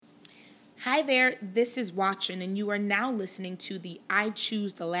Hi there, this is Watchin, and you are now listening to the I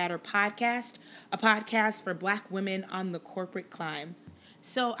Choose the Latter podcast, a podcast for Black women on the corporate climb.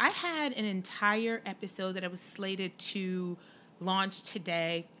 So, I had an entire episode that I was slated to launch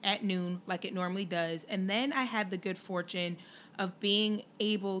today at noon, like it normally does, and then I had the good fortune of being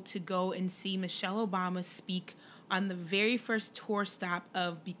able to go and see Michelle Obama speak on the very first tour stop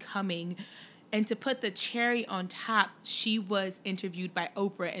of Becoming. And to put the cherry on top, she was interviewed by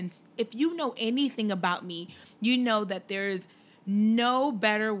Oprah. And if you know anything about me, you know that there is no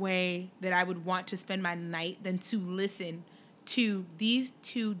better way that I would want to spend my night than to listen to these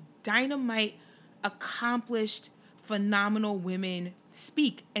two dynamite, accomplished, phenomenal women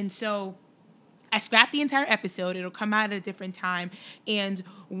speak. And so I scrapped the entire episode. It'll come out at a different time. And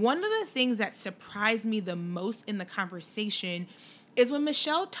one of the things that surprised me the most in the conversation is when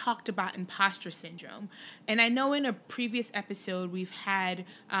Michelle talked about imposter syndrome. And I know in a previous episode, we've had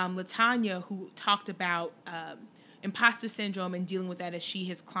Latanya who talked about imposter syndrome and dealing with that as she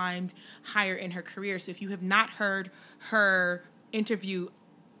has climbed higher in her career. So if you have not heard her interview,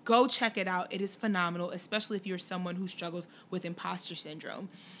 go check it out. It is phenomenal, especially if you're someone who struggles with imposter syndrome.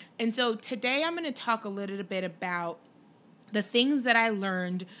 And so today I'm going to talk a little bit about the things that I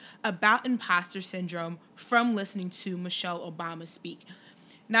learned about imposter syndrome from listening to Michelle Obama speak.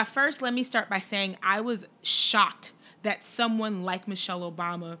 Now, first, let me start by saying I was shocked that someone like Michelle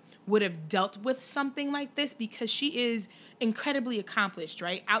Obama would have dealt with something like this because she is incredibly accomplished,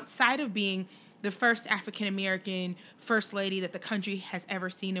 right? Outside of being the first African-American first lady that the country has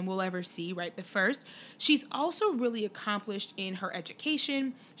ever seen and will ever see, right? The first. She's also really accomplished in her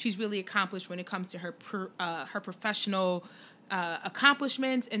education. She's really accomplished when it comes to her professional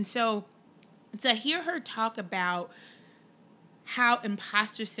accomplishments. And so to hear her talk about how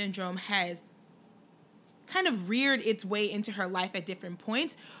imposter syndrome has kind of reared its way into her life at different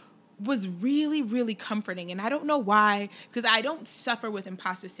points was really, really comforting. And I don't know why, because I don't suffer with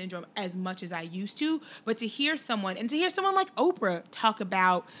imposter syndrome as much as I used to, but to hear someone like Oprah talk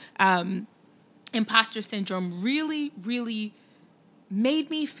about imposter syndrome really, really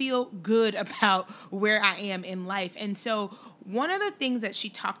made me feel good about where I am in life. And so one of the things that she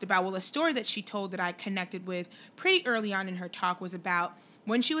talked about, a story that she told that I connected with pretty early on in her talk was about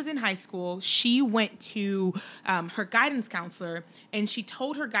when she was in high school. She went to her guidance counselor, and she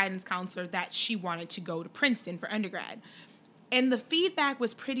told her guidance counselor that she wanted to go to Princeton for undergrad. And the feedback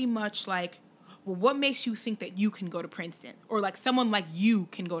was pretty much like, well, what makes you think that you can go to Princeton? Or like someone like you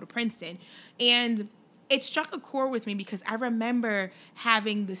can go to Princeton? And it struck a chord with me because I remember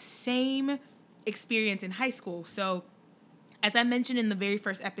having the same experience in high school. So as I mentioned in the very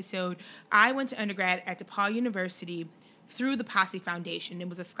first episode, I went to undergrad at DePaul University through the Posse Foundation. It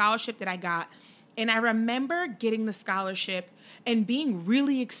was a scholarship that I got. And I remember getting the scholarship and being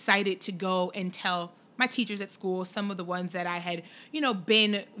really excited to go and tell my teachers at school, some of the ones that I had,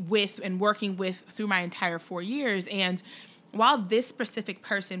 been with and working with through my entire 4 years. And while this specific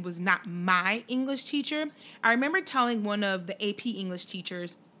person was not my English teacher, I remember telling one of the AP English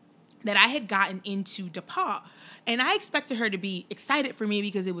teachers that I had gotten into DePaul. And I expected her to be excited for me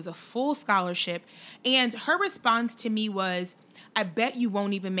because it was a full scholarship. And her response to me was, I bet you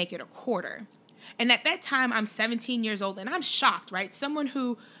won't even make it a quarter. And at that time, I'm 17 years old and I'm shocked, right? Someone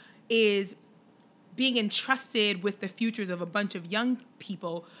who is being entrusted with the futures of a bunch of young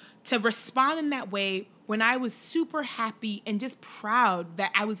people to respond in that way when I was super happy and just proud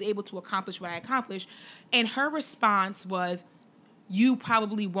that I was able to accomplish what I accomplished. And her response was, you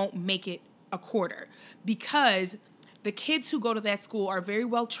probably won't make it a quarter, because the kids who go to that school are very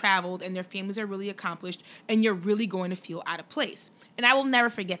well traveled and their families are really accomplished, and you're really going to feel out of place. And I will never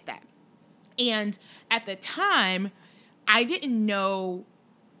forget that. And at the time, I didn't know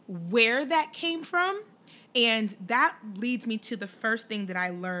where that came from. And that leads me to the first thing that I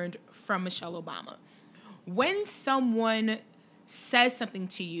learned from Michelle Obama. When someone says something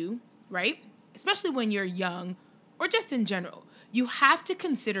to you, right, especially when you're young or just in general, you have to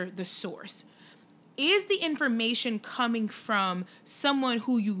consider the source. Is the information coming from someone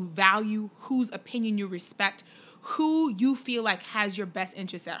who you value, whose opinion you respect, who you feel like has your best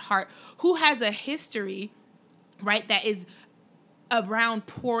interests at heart, who has a history, right, that is around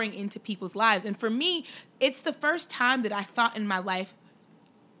pouring into people's lives? And for me, it's the first time that I thought in my life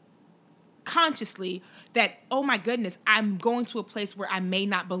consciously that, oh my goodness, I'm going to a place where I may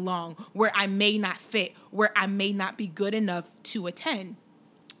not belong, where I may not fit, where I may not be good enough to attend.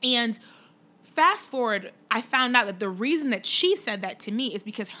 And Fast forward, I found out that the reason that she said that to me is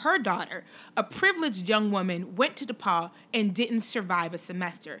because her daughter, a privileged young woman, went to DePaul and didn't survive a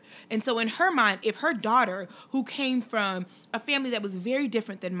semester. And so in her mind, if her daughter, who came from a family that was very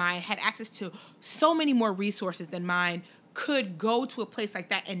different than mine, had access to so many more resources than mine, could go to a place like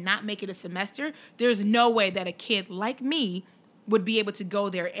that and not make it a semester, there's no way that a kid like me would be able to go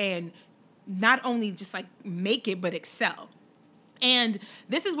there and not only just like make it, but excel. And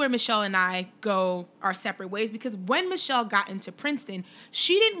this is where Michelle and I go our separate ways, because when Michelle got into Princeton,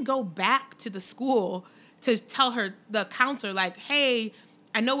 she didn't go back to the school to tell her, the counselor, like, hey,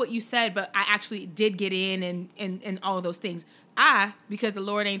 I know what you said, but I actually did get in and all of those things. Because the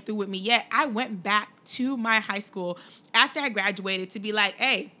Lord ain't through with me yet, I went back to my high school after I graduated to be like,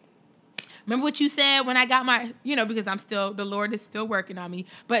 hey, remember what you said when I got my, because the Lord is still working on me.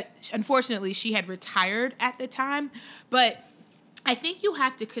 But unfortunately, she had retired at the time. But I think you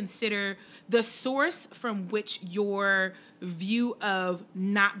have to consider the source from which your view of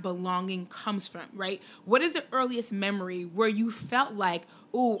not belonging comes from, right? What is the earliest memory where you felt like,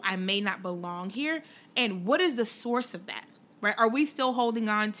 oh, I may not belong here? And what is the source of that, right? Are we still holding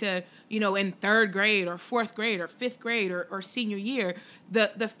on to, in third grade or fourth grade or fifth grade or senior year,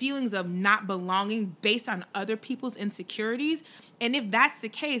 the feelings of not belonging based on other people's insecurities? And if that's the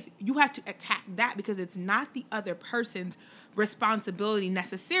case, you have to attack that, because it's not the other person's responsibility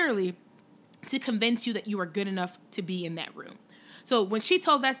necessarily to convince you that you are good enough to be in that room. So when she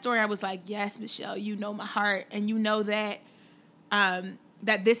told that story, I was like, yes, Michelle, you know my heart. And you know that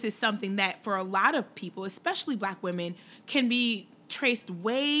that this is something that for a lot of people, especially Black women, can be traced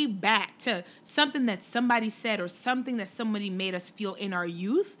way back to something that somebody said or something that somebody made us feel in our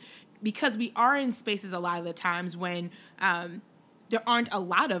youth, because we are in spaces a lot of the times when there aren't a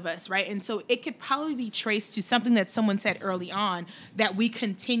lot of us, right? And so it could probably be traced to something that someone said early on that we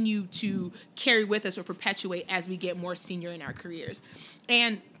continue to carry with us or perpetuate as we get more senior in our careers.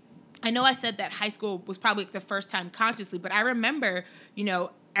 And I know I said that high school was probably the first time consciously, but I remember,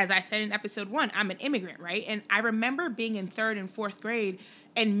 as I said in episode 1, I'm an immigrant, right? And I remember being in third and fourth grade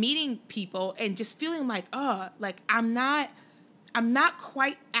and meeting people and just feeling like, I'm not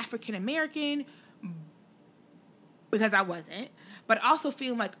quite African American, because I wasn't, but also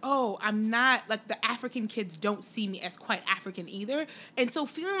feeling like, I'm not, like, the African kids don't see me as quite African either. And so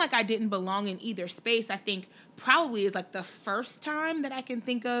feeling like I didn't belong in either space, I think probably is like the first time that I can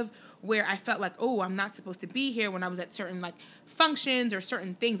think of where I felt like, I'm not supposed to be here. When I was at certain like functions or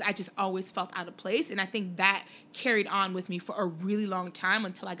certain things, I just always felt out of place. And I think that carried on with me for a really long time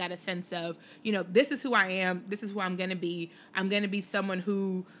until I got a sense of, this is who I am. This is who I'm going to be. I'm going to be someone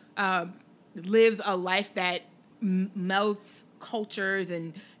who lives a life that melts cultures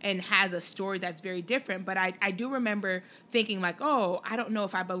and has a story that's very different. But I do remember thinking like, I don't know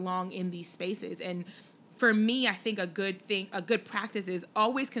if I belong in these spaces. And for me, I think a good practice is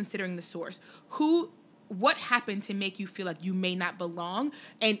always considering the source. What happened to make you feel like you may not belong,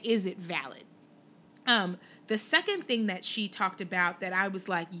 and is it valid? The second thing that she talked about that I was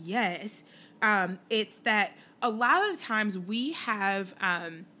like, yes, it's that a lot of the times we have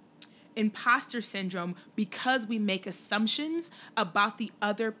imposter syndrome because we make assumptions about the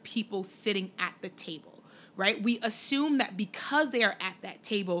other people sitting at the table, right? We assume that because they are at that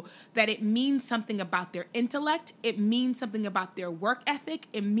table, that it means something about their intellect, it means something about their work ethic,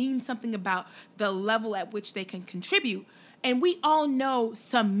 it means something about the level at which they can contribute. And we all know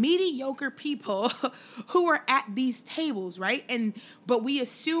some mediocre people who are at these tables, right? But we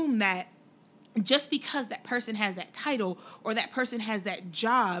assume that just because that person has that title or that person has that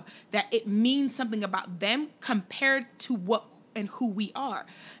job, that it means something about them compared to what and who we are.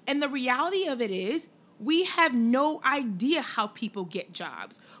 And the reality of it is, we have no idea how people get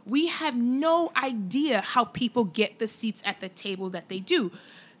jobs. We have no idea how people get the seats at the table that they do.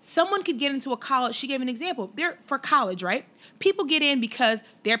 Someone could get into a college. She gave an example. For college, right? People get in because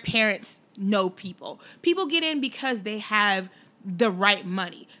their parents know people. People get in because they have the right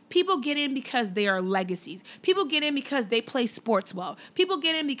money. People get in because they are legacies. People get in because they play sports well. People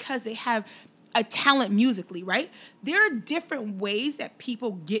get in because they have a talent musically, right? There are different ways that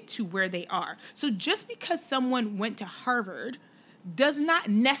people get to where they are. So just because someone went to Harvard does not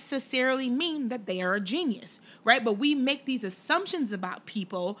necessarily mean that they are a genius, right? But we make these assumptions about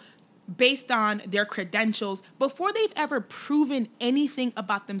people based on their credentials before they've ever proven anything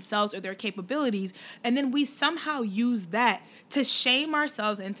about themselves or their capabilities. And then we somehow use that to shame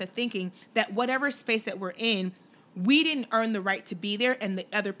ourselves into thinking that whatever space that we're in, we didn't earn the right to be there and the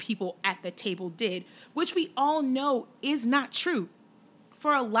other people at the table did, which we all know is not true.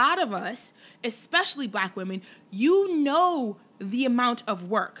 For a lot of us, especially Black women, you know the amount of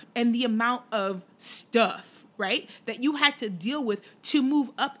work and the amount of stuff, right, that you had to deal with to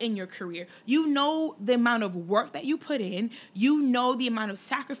move up in your career. You know the amount of work that you put in. You know the amount of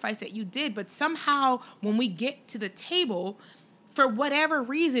sacrifice that you did. But somehow when we get to the table, for whatever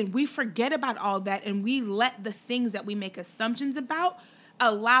reason, we forget about all that and we let the things that we make assumptions about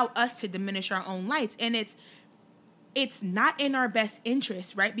allow us to diminish our own lights. And it's not in our best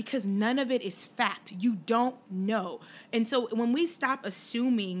interest, right? Because none of it is fact. You don't know. And so when we stop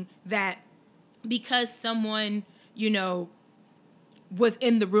assuming that because someone, was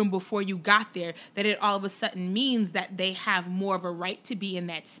in the room before you got there, that it all of a sudden means that they have more of a right to be in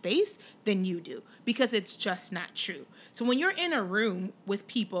that space than you do, because it's just not true. So when you're in a room with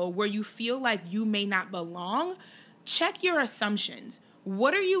people where you feel like you may not belong, check your assumptions.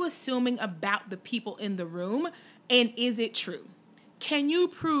 What are you assuming about the people in the room? And is it true? Can you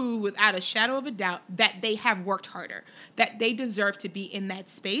prove without a shadow of a doubt that they have worked harder, that they deserve to be in that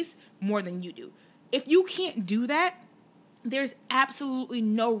space more than you do? If you can't do that, there's absolutely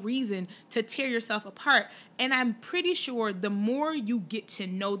no reason to tear yourself apart. And I'm pretty sure the more you get to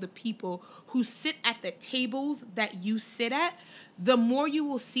know the people who sit at the tables that you sit at, the more you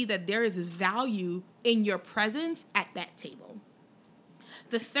will see that there is value in your presence at that table.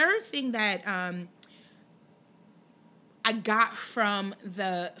 The third thing that I got from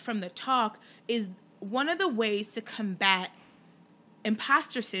the talk is one of the ways to combat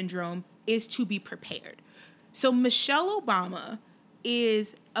imposter syndrome is to be prepared. So Michelle Obama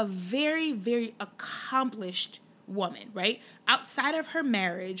is a very, very accomplished woman, right? Outside of her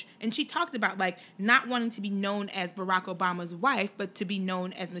marriage, and she talked about not wanting to be known as Barack Obama's wife, but to be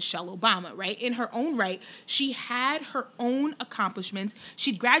known as Michelle Obama, right? In her own right, she had her own accomplishments.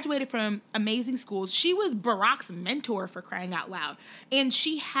 She graduated from amazing schools. She was Barack's mentor, for crying out loud. And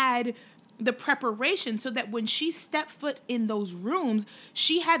she had the preparation so that when she stepped foot in those rooms,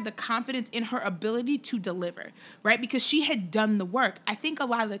 she had the confidence in her ability to deliver, right? Because she had done the work. I think a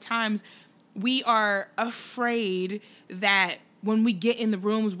lot of the times we are afraid that when we get in the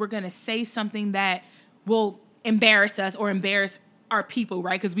rooms, we're going to say something that will embarrass us or embarrass our people,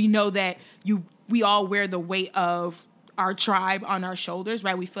 right? Because we know that we all wear the weight of our tribe on our shoulders,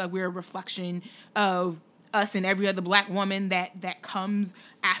 right? We feel like we're a reflection of us and every other Black woman that comes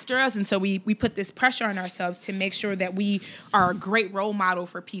after us. And so we put this pressure on ourselves to make sure that we are a great role model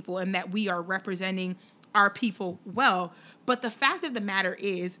for people and that we are representing our people well. But the fact of the matter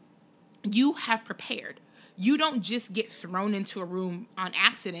is, you have prepared. You don't just get thrown into a room on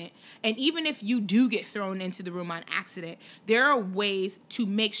accident. And even if you do get thrown into the room on accident, there are ways to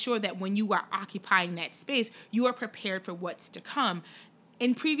make sure that when you are occupying that space, you are prepared for what's to come.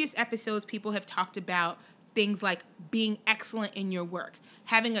 In previous episodes, people have talked about things like being excellent in your work,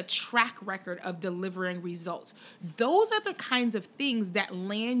 having a track record of delivering results. Those are the kinds of things that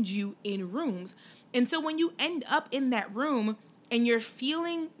land you in rooms. And so when you end up in that room and you're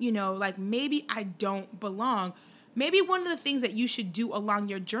feeling, like maybe I don't belong, maybe one of the things that you should do along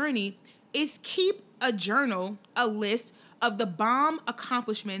your journey is keep a journal, a list of the bomb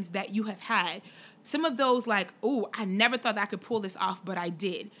accomplishments that you have had. Some of those I never thought that I could pull this off, but I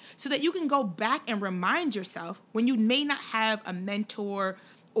did. So that you can go back and remind yourself when you may not have a mentor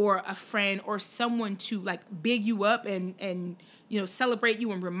or a friend or someone to big you up and celebrate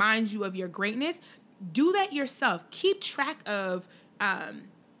you and remind you of your greatness. Do that yourself. Keep track of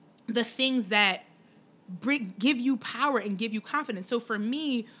the things that give you power and give you confidence. So for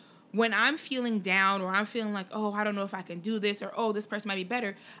me, when I'm feeling down or I'm feeling like, oh, I don't know if I can do this, or, oh, this person might be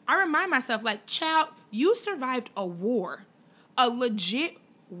better, I remind myself child, you survived a war, a legit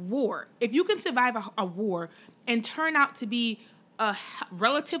war. If you can survive a war and turn out to be a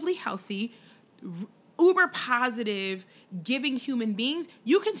relatively healthy, uber positive, giving human beings,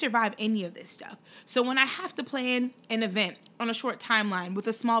 you can survive any of this stuff. So when I have to plan an event on a short timeline with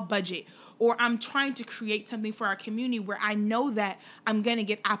a small budget, or I'm trying to create something for our community where I know that I'm going to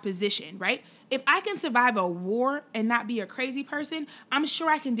get opposition, right? If I can survive a war and not be a crazy person, I'm sure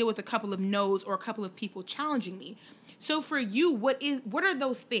I can deal with a couple of no's or a couple of people challenging me. So for you, what are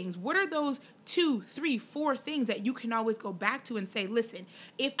those things? What are those 2, 3, 4 things that you can always go back to and say, listen,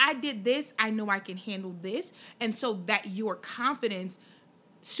 if I did this, I know I can handle this. And so that your confidence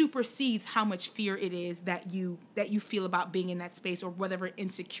supersedes how much fear it is that you feel about being in that space or whatever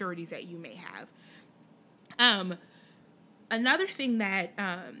insecurities that you may have. Another thing that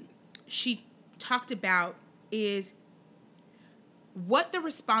she talked about is what the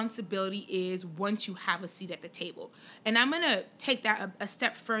responsibility is once you have a seat at the table. And I'm going to take that a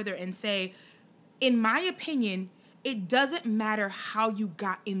step further and say, in my opinion, it doesn't matter how you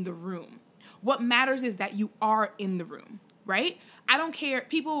got in the room. What matters is that you are in the room. right? I don't care.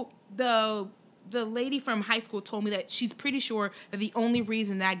 People, the lady from high school told me that she's pretty sure that the only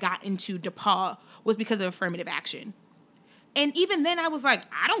reason that I got into DePaul was because of affirmative action. And even then I was like,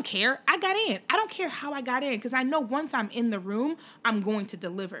 I don't care. I got in. I don't care how I got in, because I know once I'm in the room, I'm going to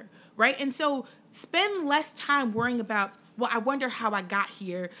deliver, right? And so spend less time worrying about, well, I wonder how I got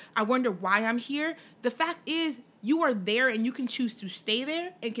here. I wonder why I'm here. The fact is, you are there and you can choose to stay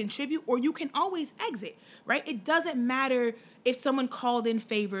there and contribute, or you can always exit, right? It doesn't matter if someone called in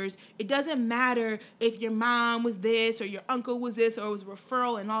favors. It doesn't matter if your mom was this or your uncle was this or it was a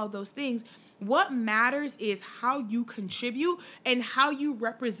referral and all of those things. What matters is how you contribute and how you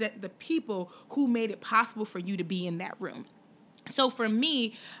represent the people who made it possible for you to be in that room. So for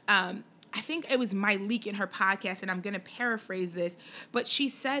me, I think it was Myleik in her podcast, and I'm going to paraphrase this, but she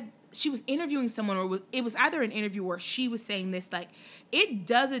said she was interviewing someone, or it was either an interview where she was saying this, like, it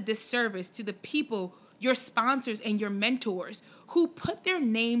does a disservice to the people, your sponsors and your mentors, who put their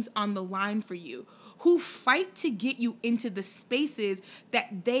names on the line for you, who fight to get you into the spaces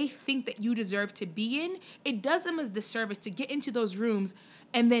that they think that you deserve to be in. It does them a disservice to get into those rooms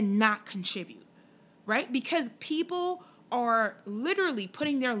and then not contribute, right? Because people are literally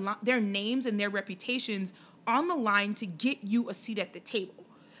putting their names and their reputations on the line to get you a seat at the table.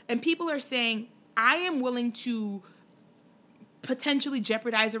 And people are saying, I am willing to potentially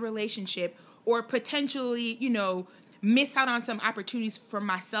jeopardize a relationship, or potentially, miss out on some opportunities for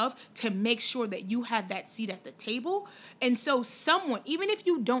myself to make sure that you have that seat at the table. And so someone, even if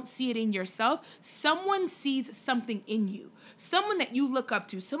you don't see it in yourself, someone sees something in you. Someone that you look up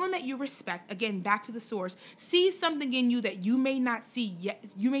to, someone that you respect, again, back to the source, sees something in you that you may not see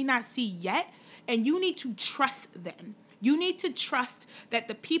yet, and you need to trust them. You need to trust that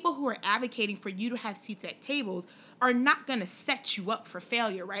the people who are advocating for you to have seats at tables are not going to set you up for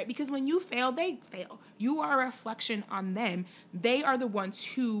failure, right? Because when you fail, they fail. You are a reflection on them. They are the ones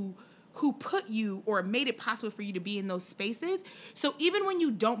who put you or made it possible for you to be in those spaces. So even when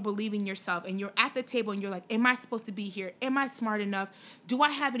you don't believe in yourself and you're at the table and you're like, am I supposed to be here? Am I smart enough? Do I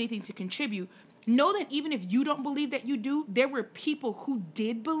have anything to contribute? Know that even if you don't believe that you do, there were people who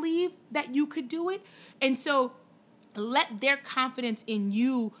did believe that you could do it. And so let their confidence in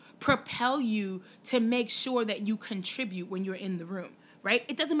you propel you to make sure that you contribute when you're in the room, right?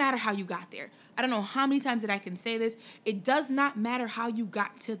 It doesn't matter how you got there. I don't know how many times that I can say this. It does not matter how you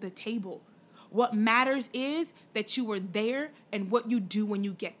got to the table. What matters is that you were there and what you do when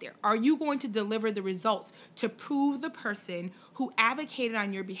you get there. Are you going to deliver the results to prove the person who advocated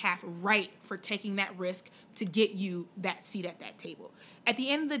on your behalf right for taking that risk to get you that seat at that table? At the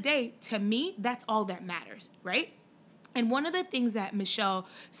end of the day, to me, that's all that matters, right? And one of the things that Michelle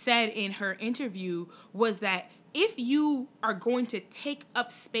said in her interview was that if you are going to take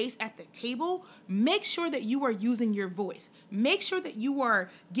up space at the table, make sure that you are using your voice. Make sure that you are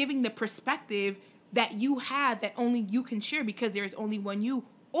giving the perspective that you have that only you can share, because there is only one you.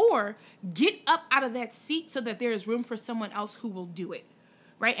 Or get up out of that seat so that there is room for someone else who will do it.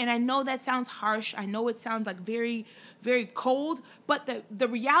 Right? And I know that sounds harsh. I know it sounds like very, very cold. But the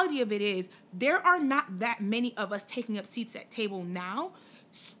reality of it is there are not that many of us taking up seats at table now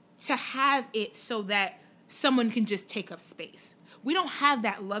to have it so that someone can just take up space. We don't have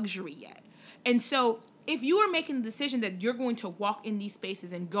that luxury yet. And so if you are making the decision that you're going to walk in these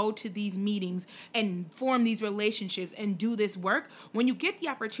spaces and go to these meetings and form these relationships and do this work, when you get the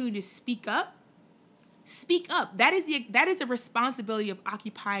opportunity to speak up. That is the responsibility of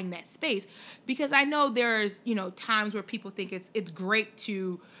occupying that space, because I know there's, times where people think it's great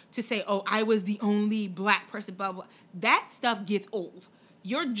to say, oh, I was the only Black person, blah, blah. That stuff gets old.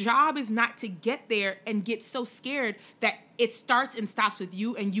 Your job is not to get there and get so scared that it starts and stops with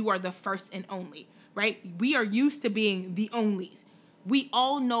you and you are the first and only, right? We are used to being the onlys. We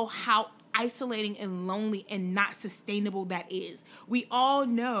all know how isolating and lonely and not sustainable that is. We all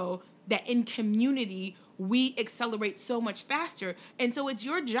know that in community, we accelerate so much faster. And so it's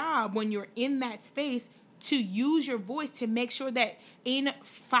your job when you're in that space to use your voice to make sure that in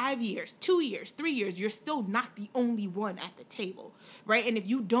 5 years, 2 years, 3 years, you're still not the only one at the table, right? And if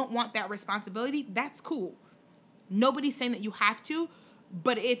you don't want that responsibility, that's cool. Nobody's saying that you have to,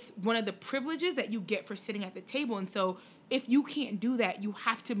 but it's one of the privileges that you get for sitting at the table. And so if you can't do that, you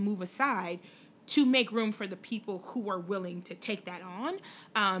have to move aside to make room for the people who are willing to take that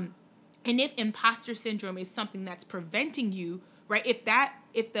on. And if imposter syndrome is something that's preventing you, right?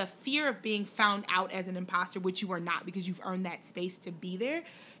 If the fear of being found out as an imposter, which you are not because you've earned that space to be there,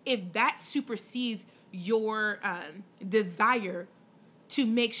 if that supersedes your desire to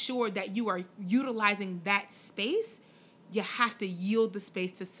make sure that you are utilizing that space, you have to yield the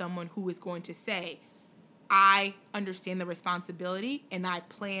space to someone who is going to say, I understand the responsibility and I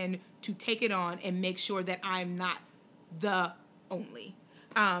plan to take it on and make sure that I'm not the only.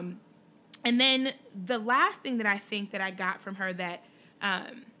 And then the last thing that I think that I got from her that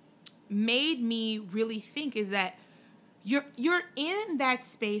made me really think is that you're in that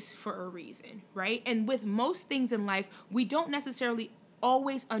space for a reason, right? And with most things in life, we don't necessarily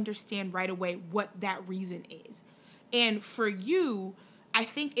always understand right away what that reason is. And for you, I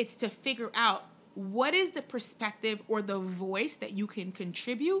think it's to figure out what is the perspective or the voice that you can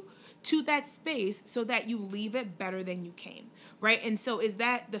contribute to that space so that you leave it better than you came, right? And so is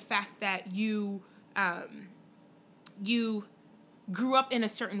that the fact that you grew up in a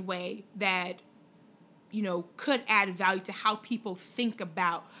certain way that, you know, could add value to how people think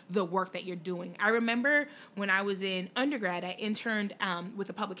about the work that you're doing. I remember when I was in undergrad, I interned with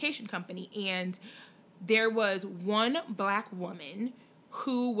a publication company, and there was one Black woman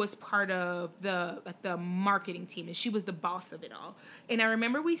who was part of the marketing team, and she was the boss of it all. And I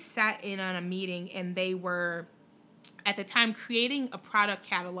remember we sat in on a meeting, and they were, at the time, creating a product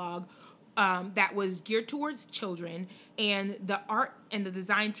catalog that was geared towards children, and the art and the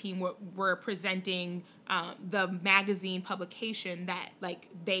design team were presenting the magazine publication that like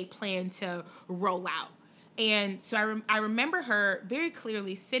they planned to roll out. And so I remember her very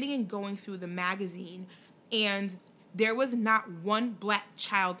clearly sitting and going through the magazine, and there was not one Black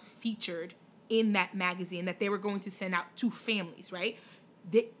child featured in that magazine that they were going to send out to families, right?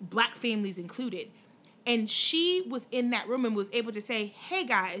 Black families included. And she was in that room and was able to say, hey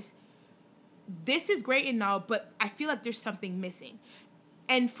guys, this is great and all, but I feel like there's something missing.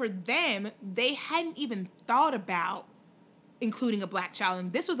 And for them, they hadn't even thought about including a Black child.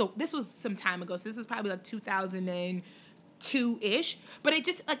 And this was some time ago. So this was probably like 2002-ish. But it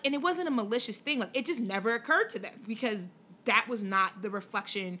just, like, and it wasn't a malicious thing. Like, it just never occurred to them because that was not the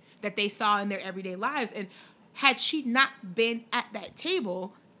reflection that they saw in their everyday lives. And had she not been at that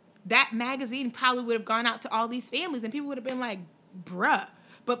table, that magazine probably would have gone out to all these families and people would have been like, bruh.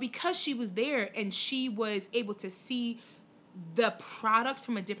 But because she was there and she was able to see the product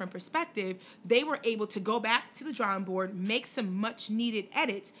from a different perspective, they were able to go back to the drawing board, make some much needed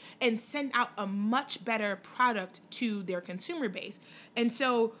edits, and send out a much better product to their consumer base. And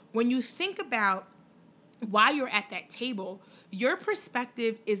so when you think about why you're at that table, your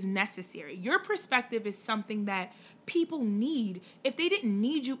perspective is necessary. Your perspective is something that people need. If they didn't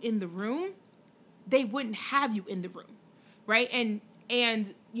need you in the room, they wouldn't have you in the room, right? And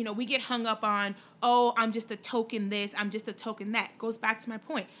you know, we get hung up on, oh, I'm just a token this, I'm just a token that. Goes back to my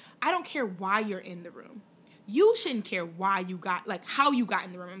point. I don't care why you're in the room. You shouldn't care why you got, like how you got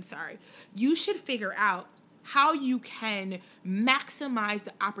in the room, I'm sorry. You should figure out how you can maximize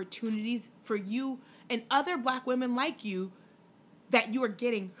the opportunities for you and other Black women like you that you are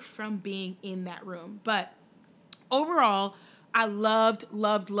getting from being in that room. But overall, I loved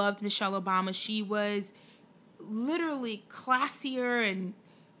Michelle Obama. She was literally classier and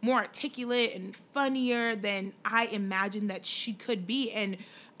more articulate and funnier than I imagined that she could be. And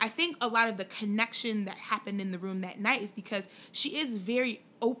I think a lot of the connection that happened in the room that night is because she is very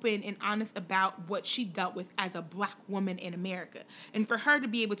open and honest about what she dealt with as a Black woman in America. And for her to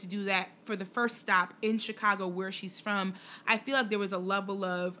be able to do that for the first stop in Chicago, where she's from, I feel like there was a level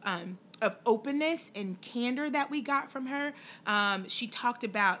of openness and candor that we got from her. She talked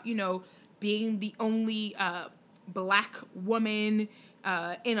about, you know, being the only Black woman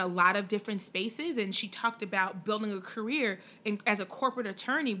in a lot of different spaces. And she talked about building a career as a corporate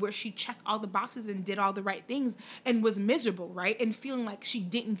attorney where she checked all the boxes and did all the right things and was miserable, right? And feeling like she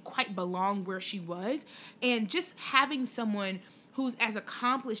didn't quite belong where she was. And just having someone who's as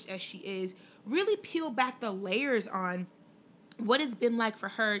accomplished as she is really peel back the layers on what it's been like for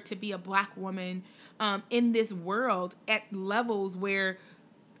her to be a Black woman in this world at levels where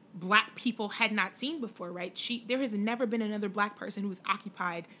Black people had not seen before, right? There has never been another Black person who's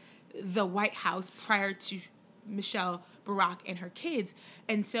occupied the White House prior to Michelle, Barack, and her kids.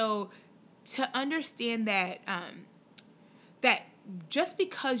 And so to understand that that just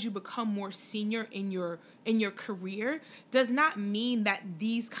because you become more senior in your career does not mean that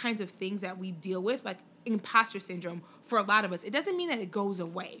these kinds of things that we deal with, like imposter syndrome for a lot of us, it doesn't mean that it goes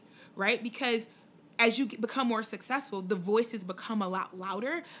away, right? Because as you become more successful, the voices become a lot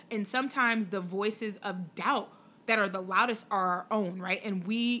louder. And sometimes the voices of doubt that are the loudest are our own, right? And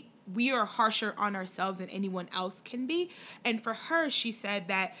we are harsher on ourselves than anyone else can be. And for her, she said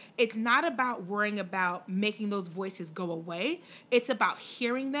that it's not about worrying about making those voices go away. It's about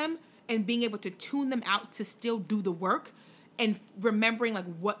hearing them and being able to tune them out to still do the work and remembering like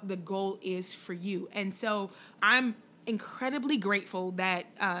what the goal is for you. And so I'm incredibly grateful that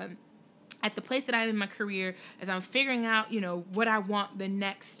at the place that I'm in my career, as I'm figuring out, what I want the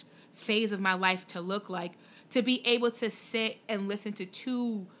next phase of my life to look like, to be able to sit and listen to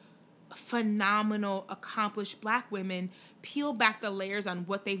two phenomenal, accomplished Black women peel back the layers on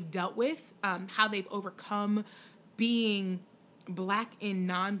what they've dealt with, how they've overcome being Black in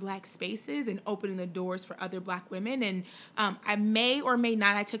non-Black spaces and opening the doors for other Black women. And I may or may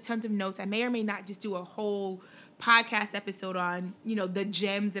not, I took tons of notes, I may or may not just do a whole podcast episode on, the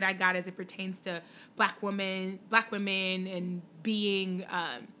gems that I got as it pertains to Black women and being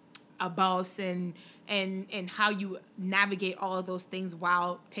a boss and how you navigate all of those things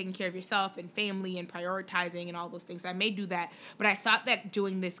while taking care of yourself and family and prioritizing and all those things. So I may do that. But I thought that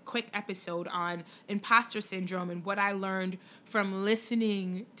doing this quick episode on imposter syndrome and what I learned from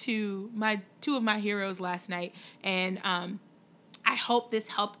listening to two of my heroes last night, and I hope this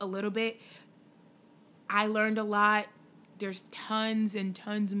helped a little bit. I learned a lot. There's tons and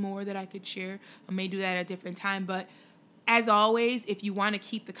tons more that I could share. I may do that at a different time, but as always, if you want to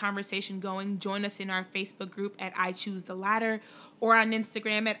keep the conversation going, join us in our Facebook group at I Choose the Ladder or on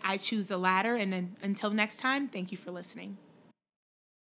Instagram at I Choose the Ladder. And then until next time, thank you for listening.